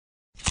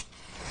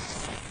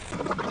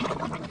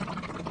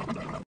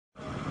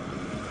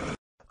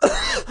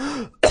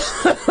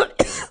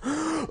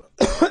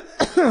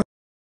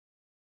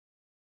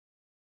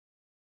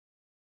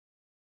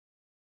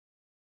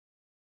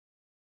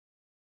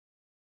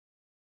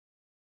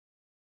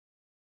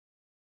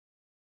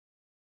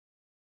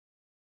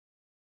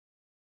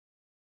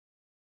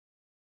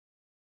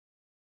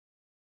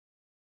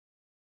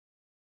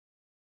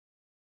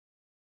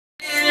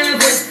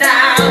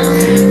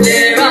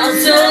There are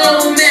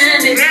so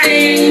many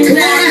things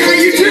that how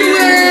you doing?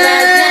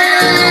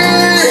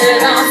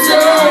 There are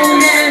so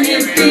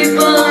many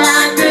people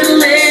I could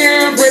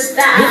live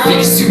without. What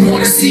makes you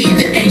wanna see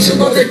the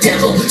angel or the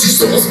devil? Two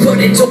souls put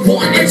into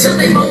one until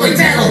they mold like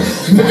metal.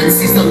 One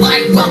sees the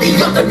light while the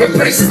other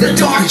embraces the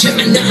dark.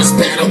 Gemini's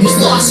battle was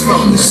lost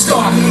from the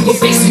start. What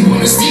makes you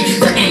wanna see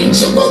the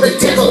angel or the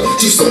devil?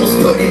 Two souls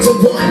put into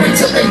one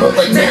until they mold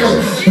like metal.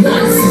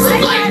 One sees the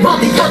light while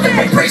the other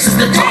embraces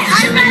the dark.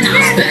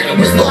 Gemini's battle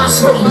was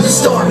lost from the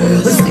start.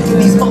 Let's think of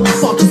these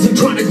motherfuckers who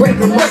trying to grab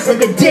them up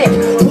like a dick.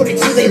 Put it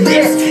to their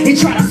lips and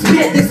try to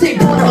spit. This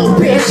ain't porno,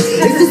 bitch.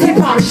 This is hip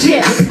hop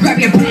shit. Grab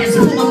your pants,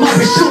 pull them up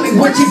and show me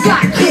what you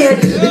got,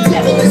 kid. The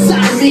devil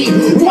inside me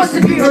wants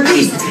to be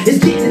released. It's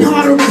getting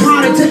harder and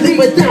harder to live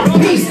without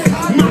peace.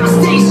 My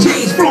stage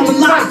changed from the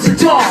light to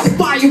dark.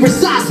 Fire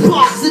resides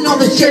sparks and all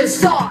the shit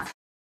starts.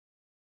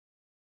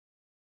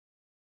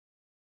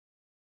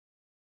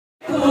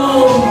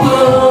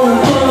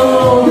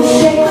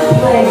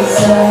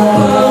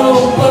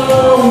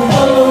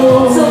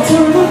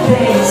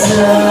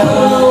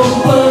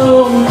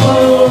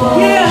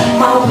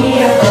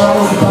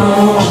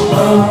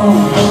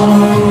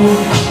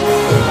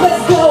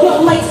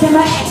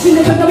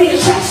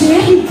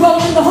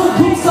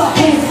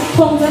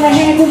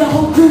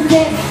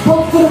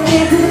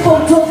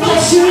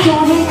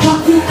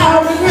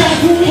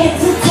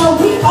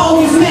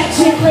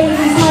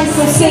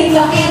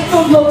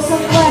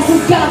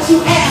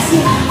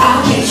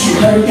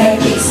 Heard that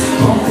bass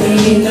bumping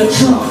in the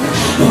trunk,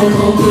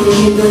 bumping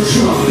in the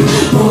trunk,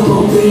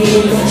 bumping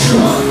in the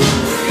trunk.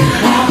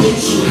 I bet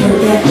you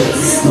heard that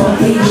bass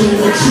bumping in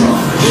the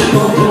trunk,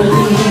 bumping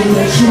in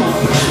the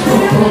trunk,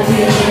 bumping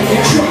in the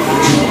trunk.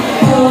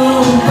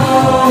 Boom,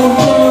 boom,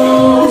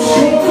 boom,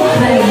 shake the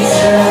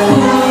bass up.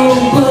 Boom,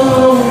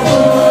 boom,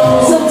 boom,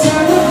 so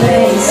turn the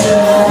bass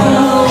up.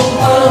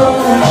 Boom,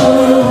 boom,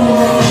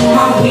 boom,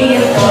 my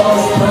wheel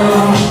goes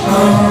boom,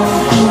 boom.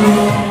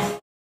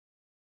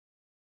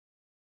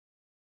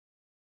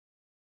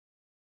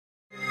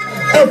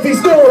 If he's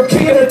still a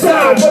kid at a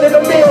time, one in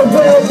a million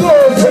world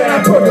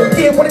rapper.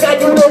 Yeah, what I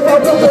got, you know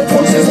my real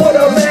push is what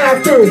I'm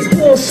after. It's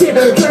bullshit,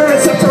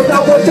 concepts are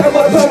not one time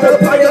I'm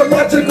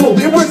biological.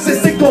 It works a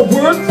single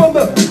word from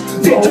the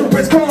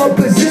dangerous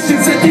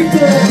compositions in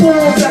the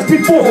forms as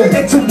before.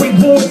 Entering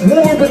war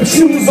with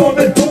shoes on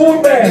the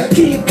doormat.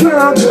 Keep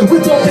calm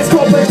with all this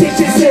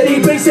competition. Steady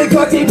basic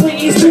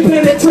contemplating street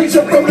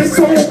penetration from the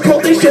soul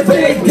coalition.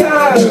 Thank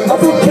God, I'm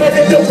from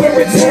Canada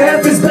where it's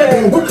half as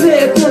bad. We're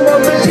glad for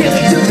my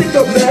daily to think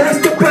of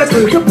master class. To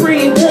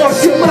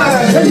brainwash your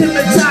mind and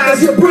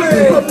hypnotize your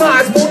brain. My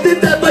mind's more than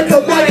that, like a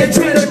lion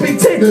trying to be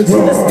tamed to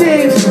the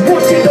stage.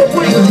 Watching the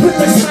way with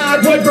the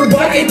side wiper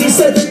by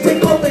 87.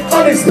 Take all the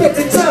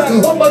unexpected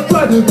time on my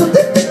grind. But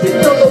they think they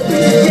know the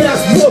vision, yeah,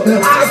 more.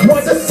 Eyes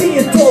want to see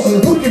it all,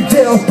 looking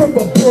down from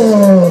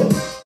above.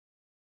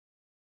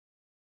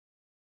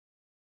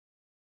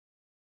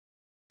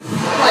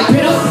 Like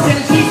Riddle, send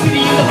a piece to the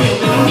interview.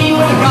 You don't need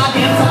with a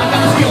goddamn song. I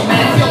got a skill,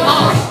 man. It's your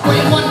arm. Where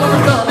you want for a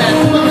girl, man.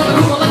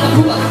 Cool like a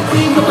cooler.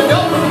 See you coming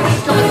up,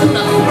 it's coming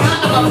sooner. Not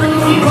of a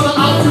frequency, brother,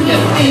 out to you.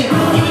 Even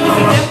if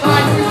you're deaf, I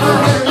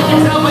can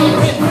tell by your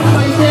hip.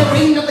 By your stare,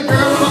 ring up the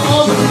girl for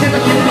all, but you never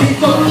get to be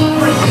so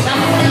crazy. I'm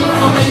a skill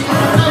for me.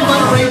 I'm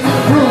gonna raise the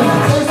room.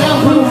 First down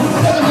room.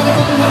 Doesn't matter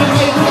what the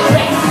way to the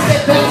track.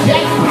 Step back,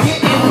 jack. Get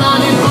in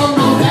line and on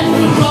that.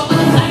 Drop on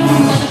the back.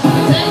 You wanna shoot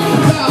the tank.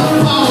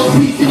 Oh,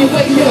 peace in your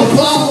way, yo,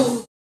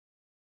 whoa.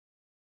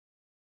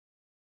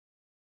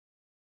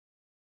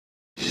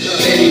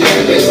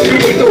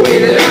 Doing the way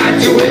that I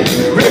do it,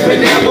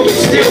 ripping albums,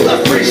 still a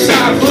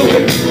freestyle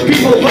fluid.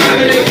 People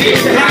vibing and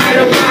getting high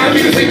to my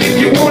music. If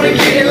you wanna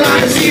get in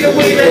line, see the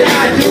way that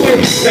I do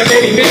it. Now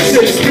many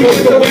mixers do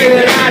it the way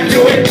that I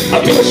do it. I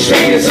do it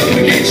straight and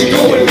something to get you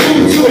going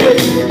through to it.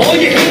 All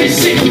you haters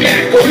sitting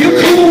back, oh you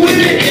cool with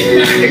it?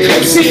 If not, then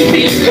come see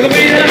me for the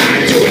way that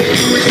I do it.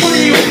 Which one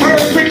of you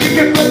heard freaking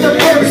get with the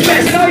first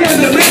best? I am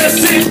the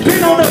medicine,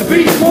 been on the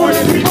beat more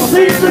than people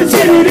say it's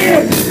legit it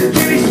is.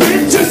 Can he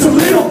spit just a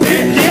little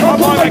bit? I'm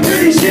on my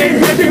gritty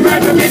shit, rapping,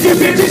 get your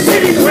bitches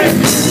city quick.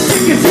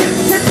 Chickens hit,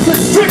 it's a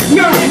strict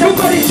nerd.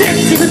 Nobody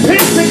checks in the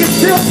pits, they can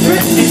still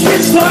spit these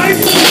bitch life.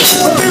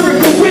 A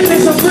miracle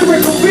witness, a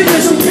lyrical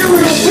witness,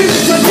 imperial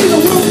witness. I see the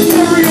world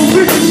imperial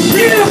witness.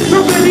 Yeah,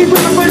 so many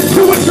rappers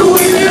do it the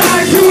way that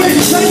I do it.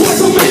 Like what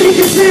so many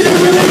consider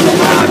relate to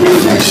my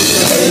music.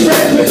 Hey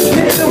rappers,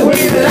 it's the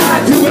way that I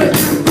do it.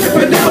 Rip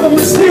an album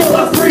and still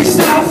a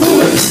freestyle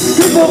fluid.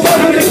 People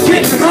want to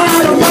get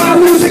high on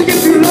my music.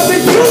 If you love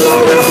it, you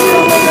love it.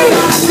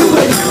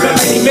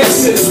 Many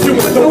mixes do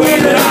it the way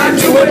that I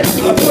do it.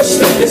 I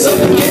push that it's up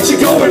and get you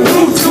going,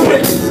 move to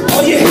it.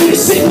 All you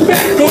haters sitting back.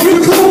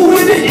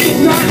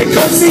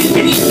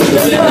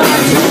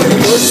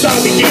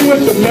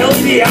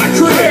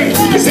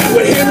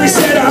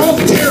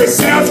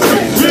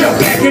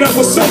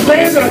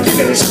 friends and I'm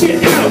kicking this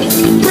shit out.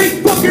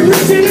 Great fucking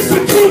reason, it's a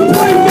team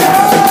play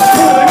now.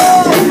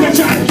 You're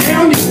shot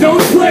down, you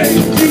don't play.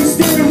 You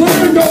still can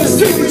learn all the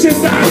signatures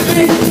that I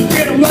think.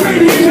 Get them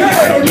right in here,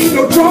 I don't need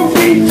no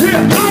trophy.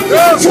 I'm the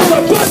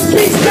controller, bust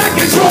beats, back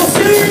control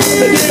city.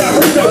 The day I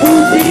heard that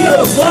movie, I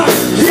was locked.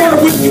 Yeah,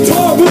 with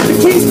guitar, with the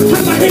keys,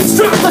 let my hits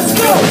drop, let's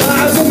go.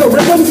 Eyes on the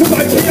rhythm, to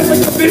my camp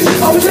like a fish.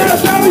 I was at a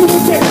valley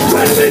one day,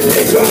 trying to make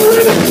things go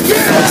rhythm.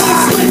 Yeah,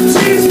 I slick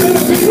cheese, man,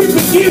 I've been with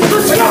the gears,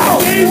 let's go.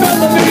 Game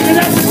elevated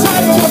at the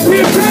time of my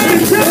peer.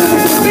 It's never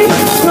with me,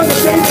 from the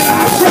day that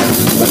I rap.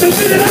 But the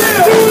minute I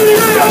do it,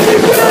 it's got me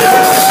with it.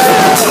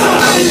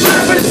 I'm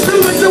rapping,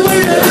 still it's the way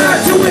that I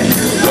do it.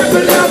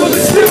 Ripping album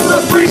is still a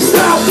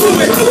freestyle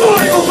fluid. Come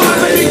on, go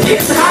vibe it and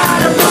get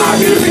high to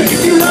my music.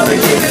 If you love it,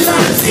 get it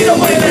loud, see the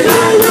way that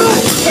I run.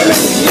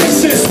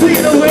 It's just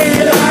the way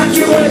that I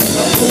do it.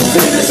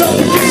 Then it's up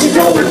to get you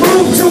going,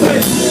 move to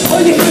it.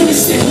 All you hear is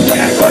sitting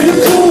back, are you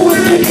cool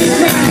with it?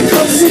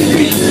 Come see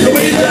me, the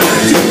way that I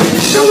do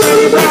it. Show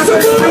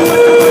everybody the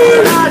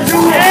way that I do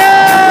it.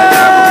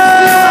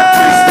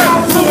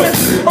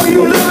 Oh,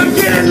 you love it,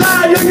 get it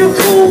live, are you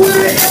cool with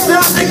it? If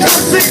not, then come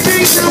see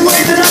me the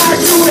way that I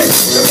do it.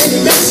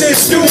 Any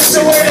message, do it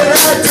the way that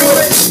I do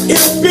it.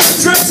 It'll be a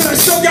dress and I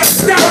still got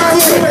style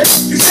to it.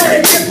 You say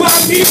get by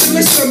me and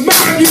listen to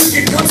my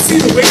music. Come see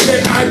the way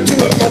that I do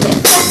it,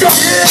 motherfucker.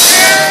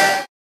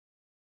 Yeah.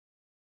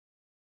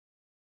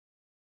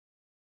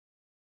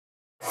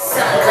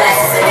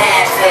 Sunglasses and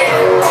outfit.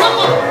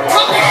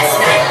 Last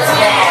night was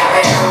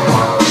married.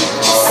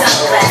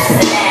 Sunglasses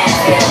and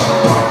outfit.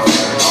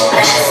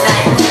 Last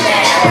night was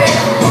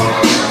married.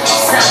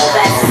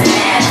 Sunglasses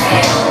and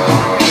outfit.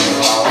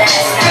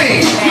 Last night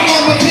was married.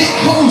 I'm a bit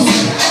cozy,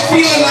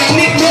 feeling like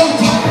Nick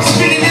Nolte,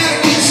 spinning out of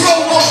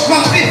control off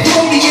my fifth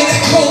Brody in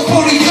that cold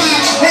 45,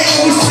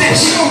 hanging with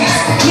six shorties.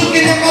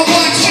 Looking at my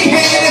watch, we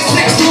hanging at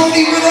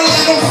 640 with a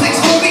lot on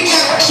 649.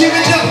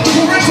 Giving up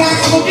for a time,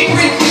 smoking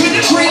green with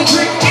a green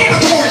drink and a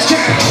orange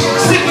can.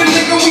 Sipping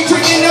liquor, we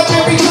drinking up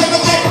every time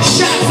of that.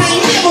 Shots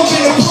ain't never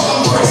been a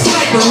problem for a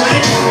sniper,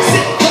 man.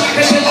 Sit back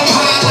until I'm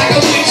high like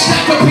a witch,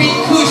 not to be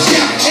pushed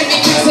out, and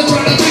because I'm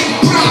trying to be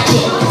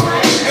proper.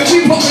 And we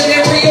pumping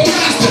that Rio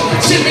Costa,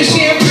 sipping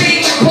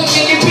champagne like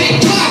fucking your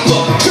Big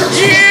Papa.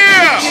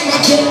 Yeah! In my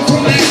phone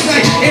from last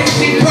night,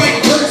 everything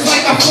bright, works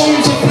like my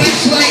phone's a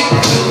flashlight.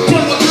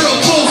 Tell my girl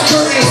close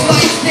curtains,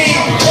 lights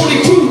down. Only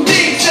two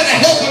things that are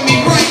helping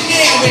me right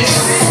now is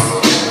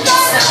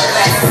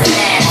Sunglasses and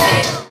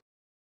outfit.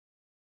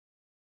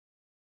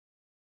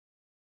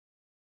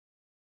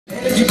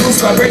 Energy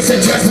boost, vibration,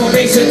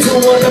 transformation to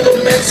another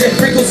dimension.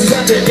 Frequencies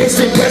under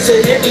extreme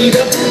pressure and need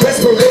up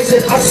respiration.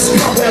 Oxygen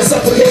compound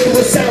suffocating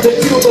with sound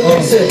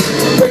accumulation.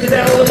 Breaking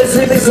down elements,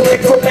 release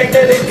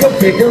electromagnetic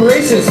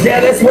configurations. Yeah,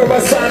 that's where I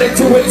sign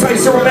to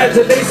entice your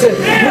imagination.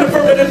 With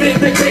affirmative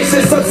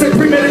indication, substance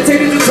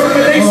premeditated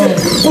determination.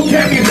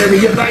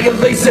 Vocabulary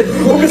annihilation,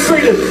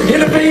 orchestrated,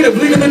 innovative,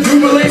 leaving the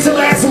jubilation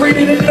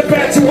lacerated and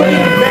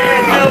infatuated.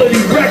 Mad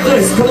melody,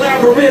 reckless,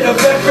 collaborative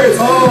efforts.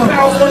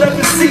 Pounds one up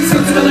and seats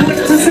into the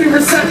electricity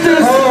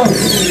receptors.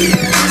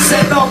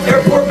 Setting off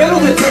airport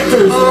metal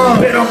detectors.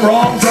 Bet I'm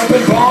wrong,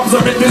 dropping bombs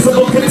on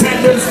invisible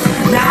contenders.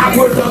 Now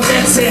we're the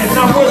mention,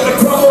 now we're the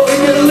crumble.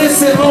 And you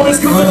listen, moments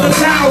come in the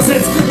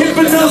thousands.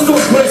 Infidels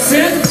don't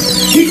listen.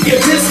 Keep your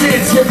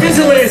distance, you're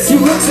vigilant,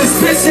 you look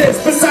suspicious.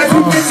 Besides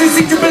your business,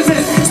 eat your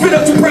business. Spit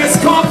up your press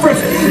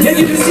conference. And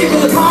you deceive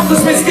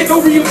accomplishments, get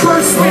no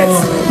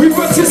reimbursements.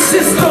 Reverse your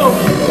system,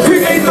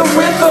 create the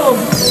rhythm.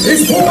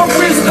 It's more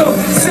wisdom,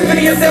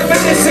 symphony of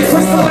definition.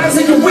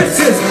 Crystallizing your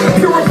wishes,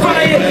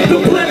 purifying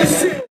the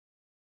blemishes.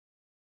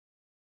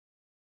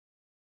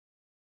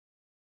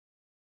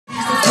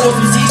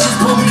 Diseases,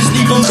 pumping to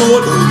sleep on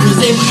board. You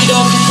say we get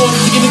off the phone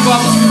to give me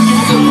problems, we give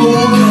it some more.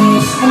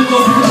 I'm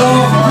going to the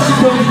law, she's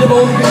going to the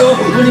ball, we go.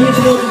 When you hit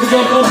the nose, we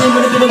jump on him,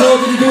 when it's in the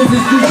nose, we do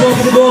this, we go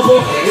to the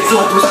ball. It's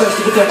all respect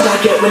to the fact I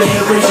get when I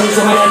hear raisins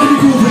on my head. If you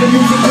do for the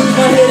music, push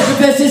my head, the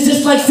best is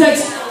just like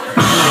sex.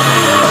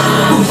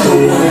 Who's the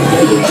one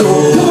at the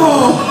door? Come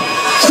on!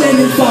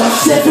 Standing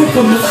 5'7"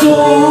 from the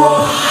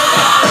floor.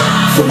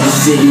 From the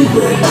city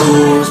where it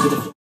goes with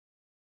the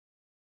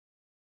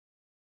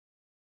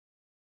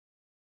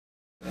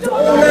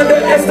Don't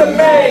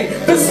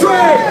underestimate the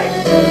strength.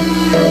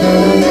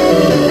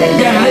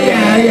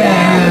 Yeah.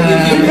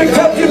 We've been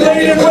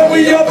calculating when we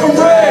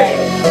operate.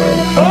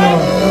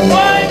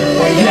 What?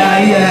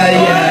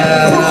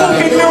 Yeah.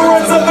 Provoking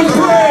neurons of the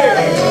brain.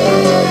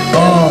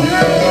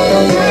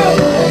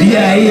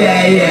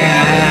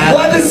 Yeah.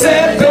 Like the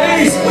sad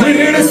face, we're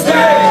here to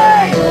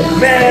stay.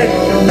 Man.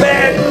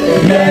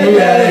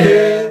 Yeah.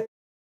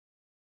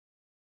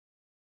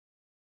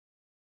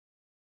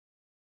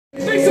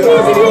 Make some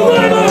noise if you're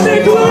alive on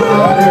that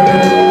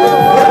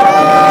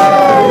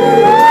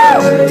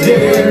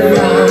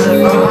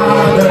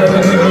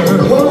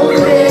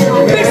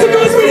Make some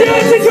noise for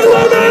Yancy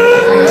Colonna!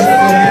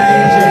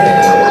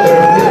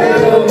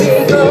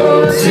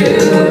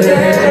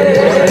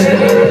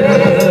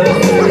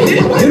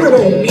 You don't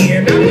know me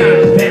and I'm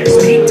not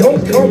backstage.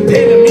 Don't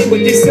compare to me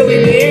with this silly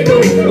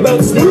meandering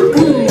about snoop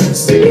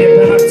moves.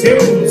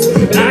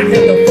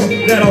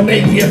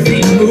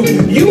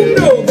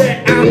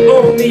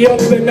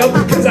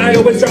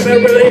 was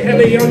dropping really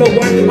heavy on the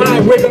one. My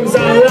rhythms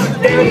are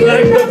locked down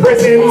like the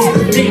prisons.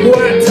 Deep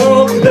white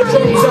tall, the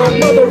drums are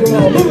mother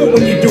all. Move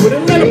when you do it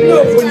and let them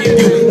know when you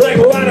do. Like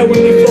water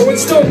when we flow and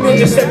stone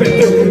ninja stepping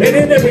through. And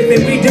in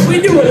everything we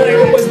do it like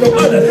there was no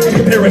other.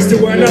 Compare us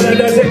to another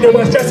doesn't do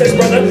us justice,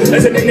 brother.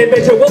 As an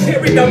individual,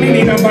 carry the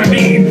meaning of my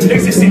being.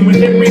 Existing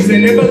within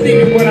reason and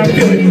believing what I'm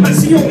feeling.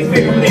 That's the only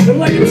thing I'm leaving.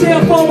 Like a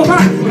tail fall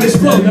behind. With this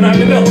flow that I've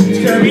developed to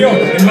carry me on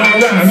in my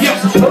rhyme.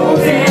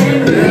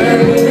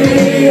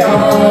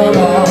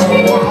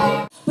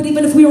 But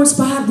even if we were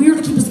inspired, we are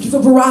the keepers to keep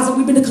a horizon.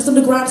 We've been accustomed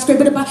to grind,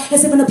 scraping about, and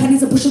saving the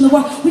pennies and pushing the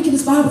rock. We can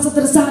inspire with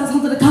something to the side,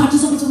 something to the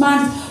conscious, always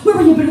remind us. Where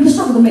are you been in the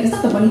struggle to make us?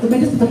 Not the money to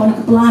make us, but the money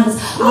to blind us.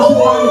 I'll be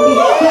fine with it.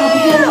 Yeah, I'll be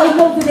getting like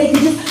no that they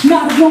can just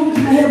not alone with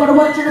my head about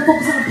what I'm trying to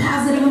focus on the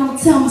positive, and I'm gonna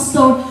tell my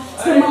story.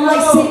 Spend my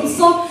life saving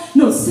song.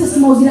 No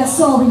system, Ozzy, that's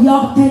all. But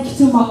y'all, thank you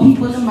to my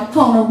people in my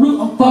corner,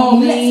 rooting for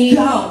me.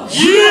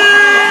 Let's go.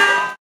 Yeah!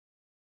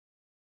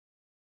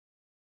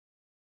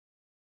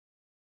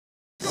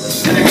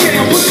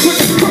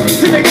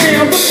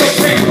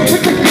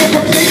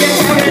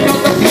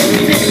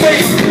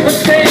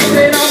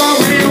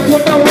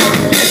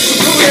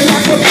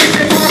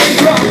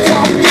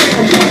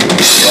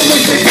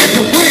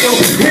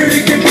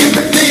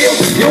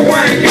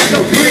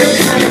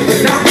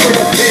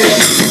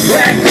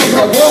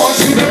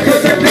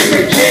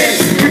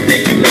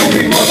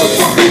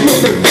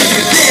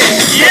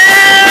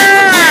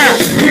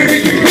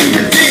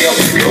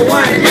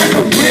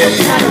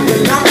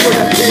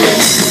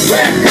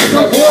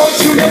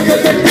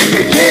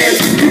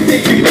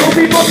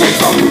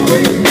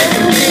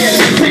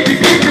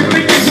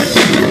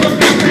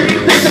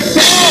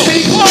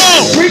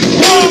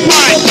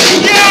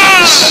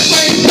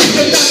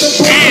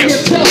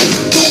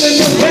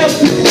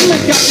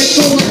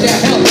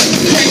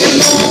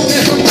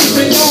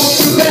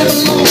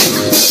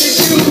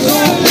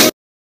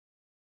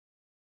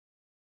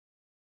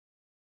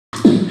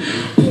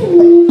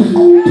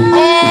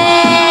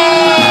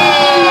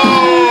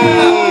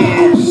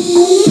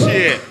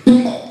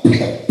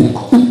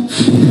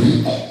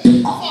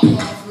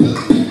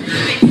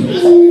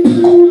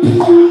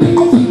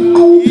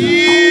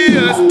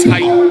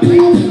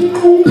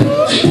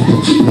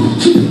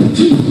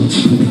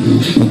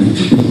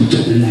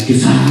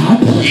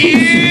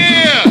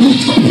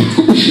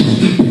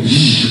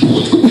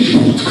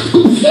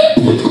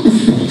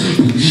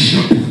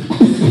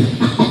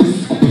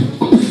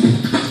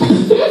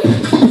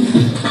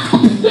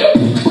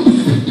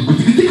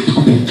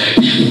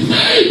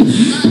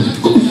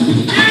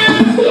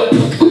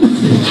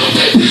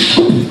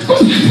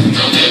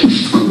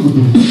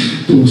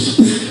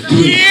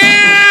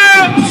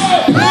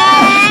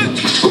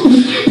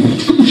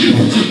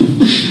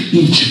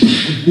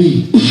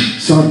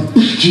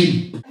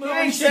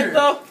 Shit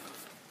though.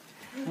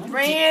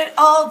 Bring it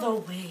all the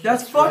way.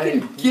 That's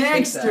fucking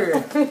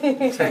gangster.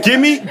 Give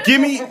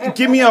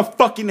me a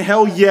fucking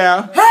hell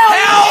yeah.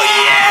 Hell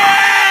yeah!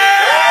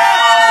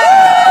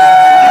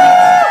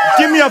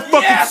 Give me a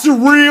fucking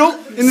surreal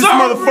in this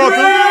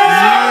motherfucker.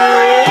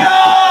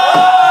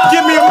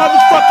 Give me a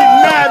motherfucking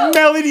mad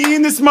melody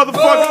in this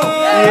motherfucker.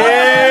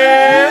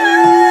 Yeah.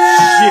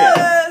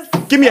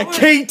 Shit. Give me a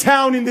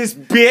K-Town in this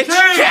bitch.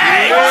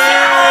 Yeah.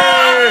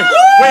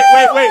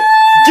 Wait.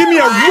 Give me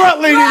a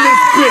Rutland in this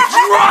bitch!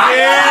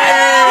 Yeah!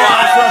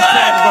 That's what I'm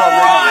talking about,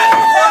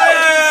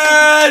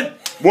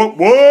 man.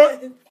 What?